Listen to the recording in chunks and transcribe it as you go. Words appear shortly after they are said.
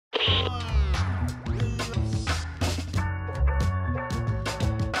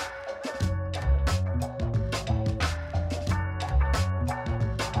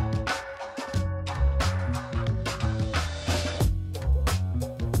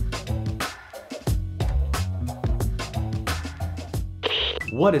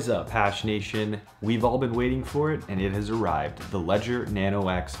What is up, Hash Nation? We've all been waiting for it, and it has arrived. The Ledger Nano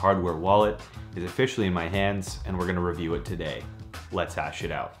X hardware wallet is officially in my hands, and we're gonna review it today. Let's hash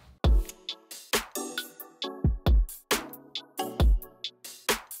it out.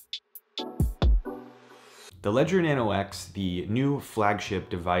 The Ledger Nano X, the new flagship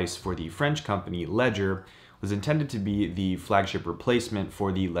device for the French company Ledger, was intended to be the flagship replacement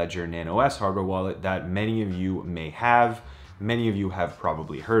for the Ledger Nano S hardware wallet that many of you may have, many of you have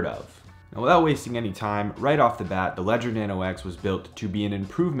probably heard of. Now, without wasting any time, right off the bat, the Ledger Nano X was built to be an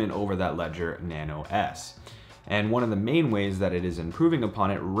improvement over that Ledger Nano S. And one of the main ways that it is improving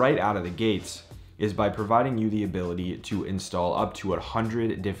upon it right out of the gates is by providing you the ability to install up to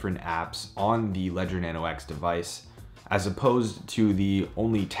 100 different apps on the Ledger Nano X device, as opposed to the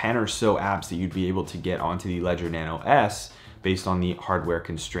only 10 or so apps that you'd be able to get onto the Ledger Nano S based on the hardware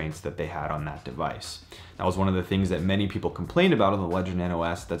constraints that they had on that device. That was one of the things that many people complained about on the Ledger Nano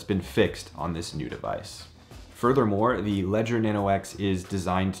S that's been fixed on this new device. Furthermore, the Ledger Nano X is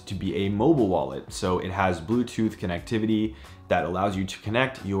designed to be a mobile wallet, so it has Bluetooth connectivity that allows you to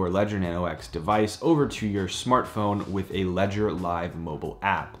connect your Ledger Nano X device over to your smartphone with a Ledger Live mobile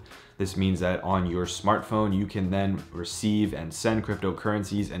app. This means that on your smartphone, you can then receive and send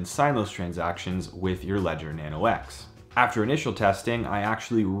cryptocurrencies and sign those transactions with your Ledger Nano X. After initial testing, I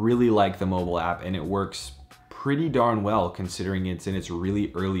actually really like the mobile app, and it works pretty darn well considering it's in its really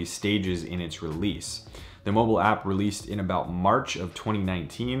early stages in its release. The mobile app released in about March of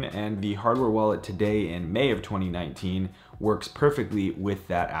 2019, and the hardware wallet today in May of 2019 works perfectly with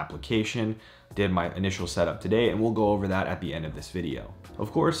that application. Did my initial setup today, and we'll go over that at the end of this video.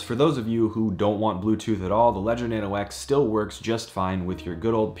 Of course, for those of you who don't want Bluetooth at all, the Ledger Nano X still works just fine with your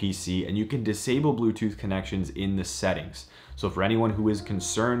good old PC, and you can disable Bluetooth connections in the settings. So for anyone who is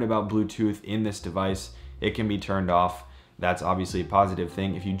concerned about Bluetooth in this device, it can be turned off. That's obviously a positive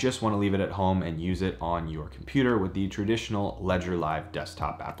thing if you just want to leave it at home and use it on your computer with the traditional Ledger Live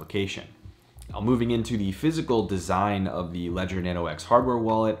desktop application. Now, moving into the physical design of the Ledger Nano X hardware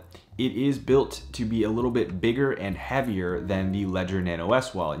wallet, it is built to be a little bit bigger and heavier than the Ledger Nano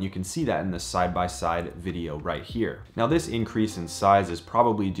S wallet, and you can see that in the side-by-side video right here. Now, this increase in size is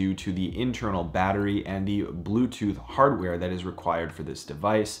probably due to the internal battery and the Bluetooth hardware that is required for this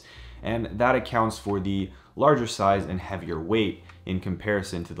device, and that accounts for the larger size and heavier weight in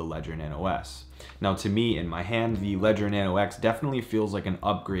comparison to the Ledger Nano S. Now, to me, in my hand, the Ledger Nano X definitely feels like an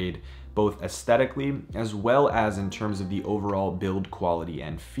upgrade, both aesthetically as well as in terms of the overall build quality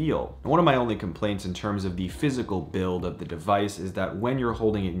and feel. And one of my only complaints in terms of the physical build of the device is that when you're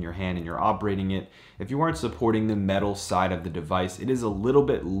holding it in your hand and you're operating it, if you aren't supporting the metal side of the device, it is a little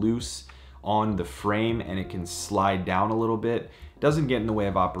bit loose on the frame and it can slide down a little bit. It doesn't get in the way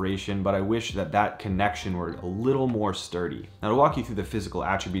of operation, but I wish that that connection were a little more sturdy. Now, to walk you through the physical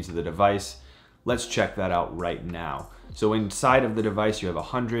attributes of the device, let's check that out right now. So inside of the device, you have a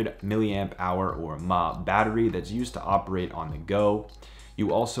 100 milliamp hour or mAh battery that's used to operate on the go.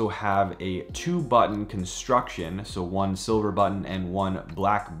 You also have a 2-button construction, so one silver button and one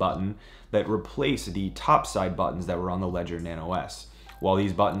black button that replace the top side buttons that were on the Ledger Nano S. While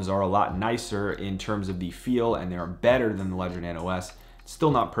these buttons are a lot nicer in terms of the feel and they are better than the Ledger Nano S, it's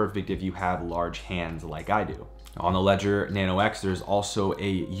still not perfect if you have large hands like I do. On the Ledger Nano X, there's also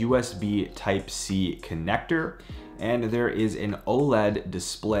a USB Type-C connector, and there is an OLED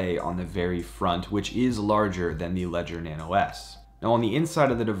display on the very front, which is larger than the Ledger Nano S. Now, on the inside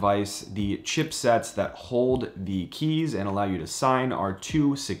of the device, the chipsets that hold the keys and allow you to sign are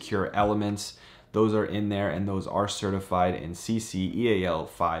 2 secure elements. Those are in there, and those are certified in CC EAL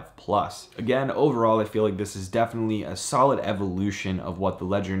 5+. Again, overall, I feel like this is definitely a solid evolution of what the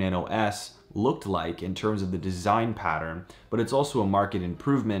Ledger Nano S looked like in terms of the design pattern, but it's also a market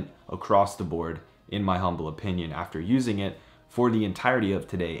improvement across the board, in my humble opinion, after using it for the entirety of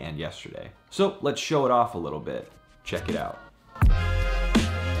today and yesterday. So let's show it off a little bit. Check it out.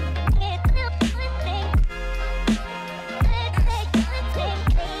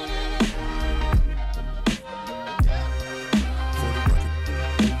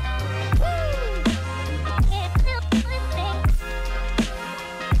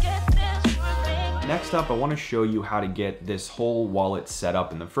 Next up, I want to show you how to get this whole wallet set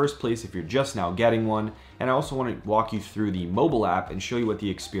up in the first place if you're just now getting one, and I also want to walk you through the mobile app and show you what the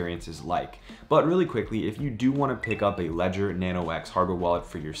experience is like. But really quickly, if you do want to pick up a Ledger Nano X hardware wallet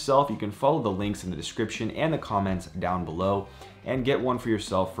for yourself, you can follow the links in the description and the comments down below and get one for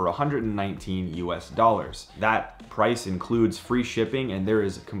yourself for $119 US. That price includes free shipping, and there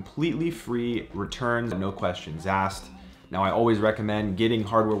is completely free returns, no questions asked. Now, I always recommend getting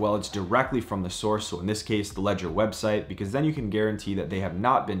hardware wallets directly from the source, so in this case, the Ledger website, because then you can guarantee that they have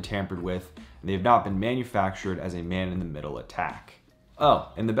not been tampered with and they have not been manufactured as a man-in-the-middle attack.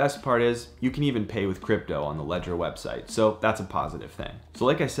 Oh, and the best part is you can even pay with crypto on the Ledger website, so that's a positive thing. So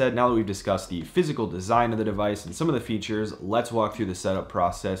like I said, now that we've discussed the physical design of the device and some of the features, let's walk through the setup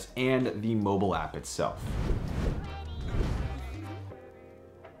process and the mobile app itself.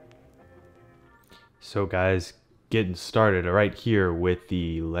 So guys, getting started right here with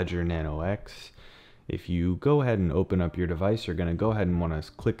the Ledger Nano X. If you go ahead and open up your device, you're going to go ahead and want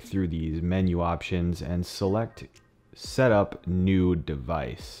to click through these menu options and select Set Up New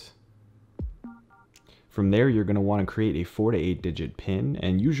Device. From there, you're going to want to create a 4 to 8 digit PIN,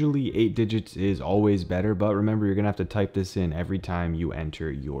 and usually 8 digits is always better, but remember, you're going to have to type this in every time you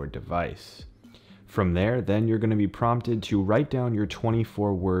enter your device. From there, then you're going to be prompted to write down your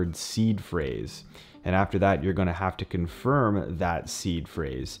 24-word seed phrase. And after that, you're going to have to confirm that seed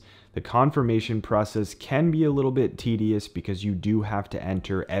phrase. The confirmation process can be a little bit tedious because you do have to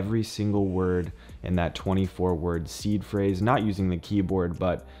enter every single word in that 24-word seed phrase, not using the keyboard,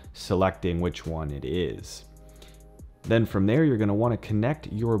 but selecting which one it is. Then from there, you're going to want to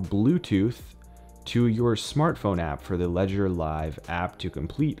connect your Bluetooth to your smartphone app for the Ledger Live app to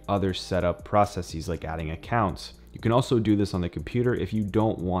complete other setup processes like adding accounts. You can also do this on the computer if you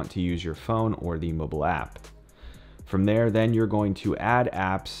don't want to use your phone or the mobile app. From there, then you're going to add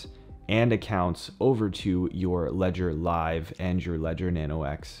apps and accounts over to your Ledger Live and your Ledger Nano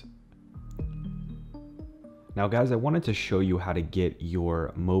X. Now guys, I wanted to show you how to get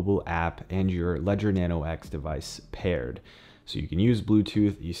your mobile app and your Ledger Nano X device paired. So you can use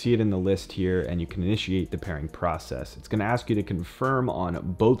Bluetooth, you see it in the list here, and you can initiate the pairing process. It's going to ask you to confirm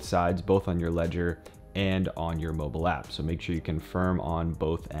on both sides, both on your Ledger and on your mobile app. So make sure you confirm on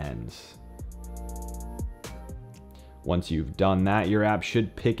both ends. Once you've done that, your app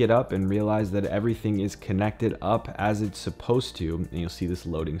should pick it up and realize that everything is connected up as it's supposed to, and you'll see this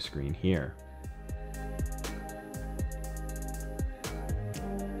loading screen here.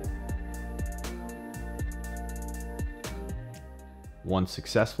 Once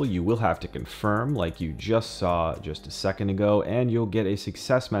successful, you will have to confirm like you just saw just a second ago, and you'll get a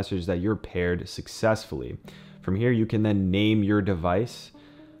success message that you're paired successfully. From here, you can then name your device.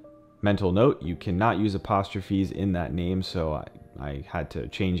 Mental note, you cannot use apostrophes in that name, so I had to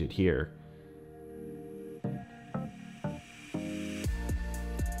change it here.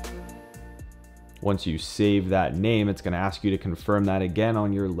 Once you save that name, it's going to ask you to confirm that again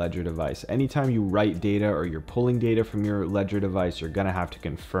on your Ledger device. Anytime you write data or you're pulling data from your Ledger device, you're going to have to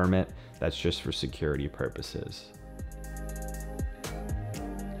confirm it. That's just for security purposes.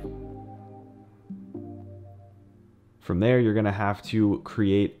 From there, you're going to have to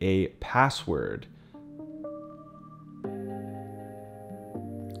create a password.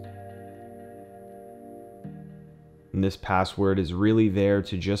 And this password is really there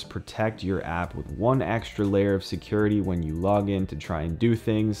to just protect your app with one extra layer of security. When you log in to try and do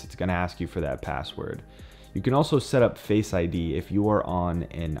things, it's going to ask you for that password. You can also set up Face ID if you are on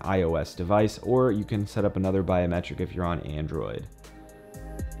an iOS device, or you can set up another biometric if you're on Android.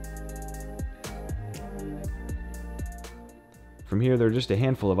 From here, there are just a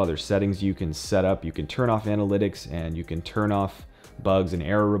handful of other settings you can set up. You can turn off analytics and you can turn off bugs and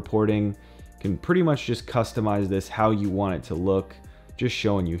error reporting. You can pretty much just customize this how you want it to look, just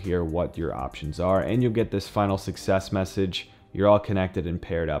showing you here what your options are, and you'll get this final success message. You're all connected and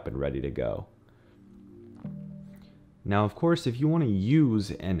paired up and ready to go. Now, of course, if you want to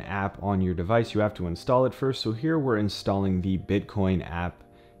use an app on your device, you have to install it first. So here we're installing the Bitcoin app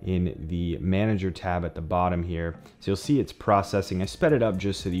in the manager tab at the bottom here. So you'll see it's processing. I sped it up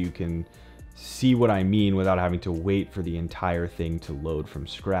just so that you can see what I mean without having to wait for the entire thing to load from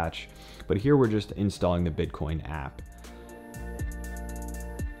scratch. But here we're just installing the Bitcoin app.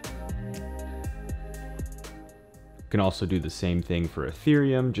 You can also do the same thing for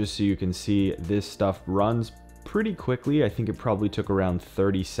Ethereum, just so you can see this stuff runs pretty quickly. I think it probably took around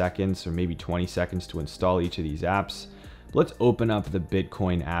 30 seconds or maybe 20 seconds to install each of these apps. Let's open up the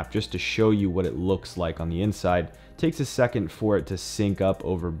Bitcoin app just to show you what it looks like on the inside. It takes a second for it to sync up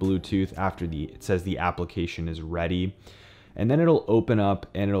over Bluetooth after it says the application is ready. And then it'll open up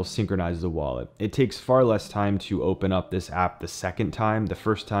and it'll synchronize the wallet. It takes far less time to open up this app the second time. The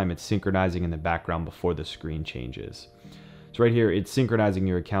first time it's synchronizing in the background before the screen changes. So right here, it's synchronizing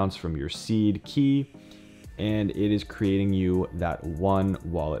your accounts from your seed key, and it is creating you that one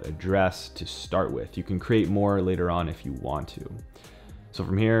wallet address to start with. You can create more later on if you want to. So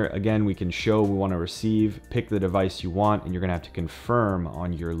from here, again, we can show we want to receive, pick the device you want, and you're going to have to confirm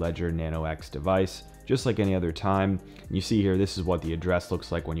on your Ledger Nano X device. just like any other time. And you see here, this is what the address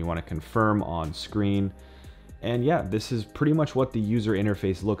looks like when you want to confirm on screen. And yeah, this is pretty much what the user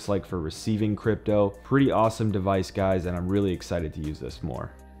interface looks like for receiving crypto. Pretty awesome device, guys, and I'm really excited to use this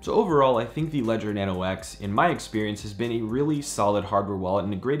more. So overall, I think the Ledger Nano X, in my experience, has been a really solid hardware wallet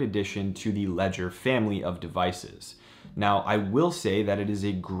and a great addition to the Ledger family of devices. Now, I will say that it is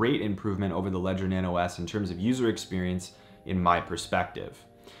a great improvement over the Ledger Nano S in terms of user experience in my perspective.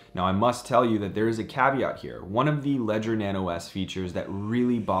 Now, I must tell you that there is a caveat here. One of the Ledger Nano S features that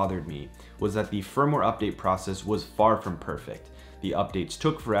really bothered me was that the firmware update process was far from perfect. The updates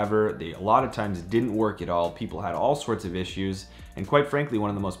took forever, they a lot of times didn't work at all, people had all sorts of issues, and quite frankly, one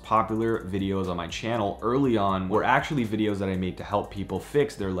of the most popular videos on my channel early on were actually videos that I made to help people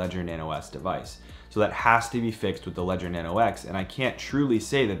fix their Ledger Nano S device. So that has to be fixed with the Ledger Nano X, and I can't truly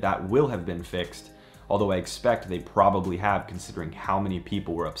say that that will have been fixed, although I expect they probably have considering how many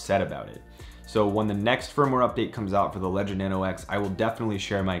people were upset about it. So when the next firmware update comes out for the Ledger Nano X, I will definitely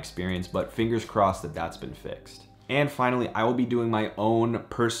share my experience, but fingers crossed that that's been fixed. And finally, I will be doing my own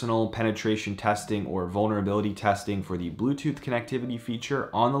personal penetration testing or vulnerability testing for the Bluetooth connectivity feature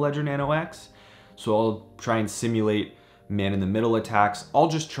on the Ledger Nano X. So I'll try and simulate man-in-the-middle attacks. I'll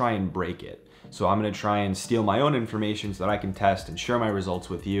just try and break it. So I'm gonna try and steal my own information so that I can test and share my results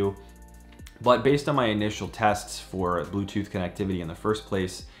with you. But based on my initial tests for Bluetooth connectivity in the first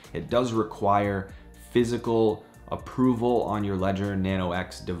place, it does require physical approval on your Ledger Nano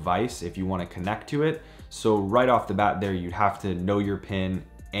X device if you want to connect to it. So right off the bat there, you'd have to know your PIN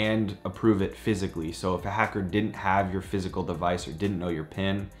and approve it physically. So if a hacker didn't have your physical device or didn't know your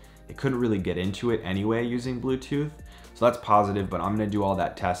PIN, they couldn't really get into it anyway using Bluetooth. So that's positive, but I'm gonna do all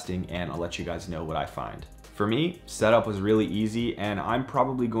that testing and I'll let you guys know what I find. For me, setup was really easy, and I'm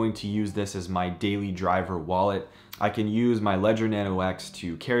probably going to use this as my daily driver wallet. I can use my Ledger Nano X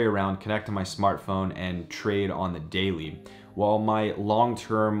to carry around, connect to my smartphone, and trade on the daily, while my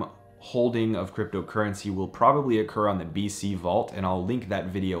long-term holding of cryptocurrency will probably occur on the BC Vault, and I'll link that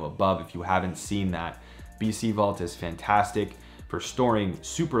video above if you haven't seen that. BC Vault is fantastic for storing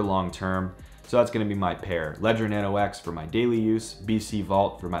super long-term. So that's gonna be my pair. Ledger Nano X for my daily use, BC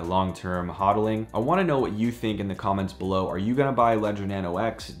Vault for my long-term hodling. I wanna know what you think in the comments below. Are you gonna buy Ledger Nano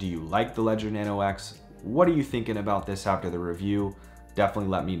X? Do you like the Ledger Nano X? What are you thinking about this after the review? Definitely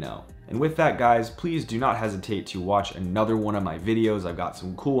let me know. And with that, guys, please do not hesitate to watch another one of my videos. I've got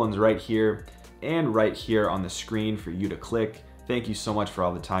some cool ones right here and right here on the screen for you to click. Thank you so much for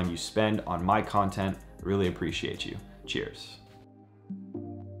all the time you spend on my content. Really appreciate you. Cheers.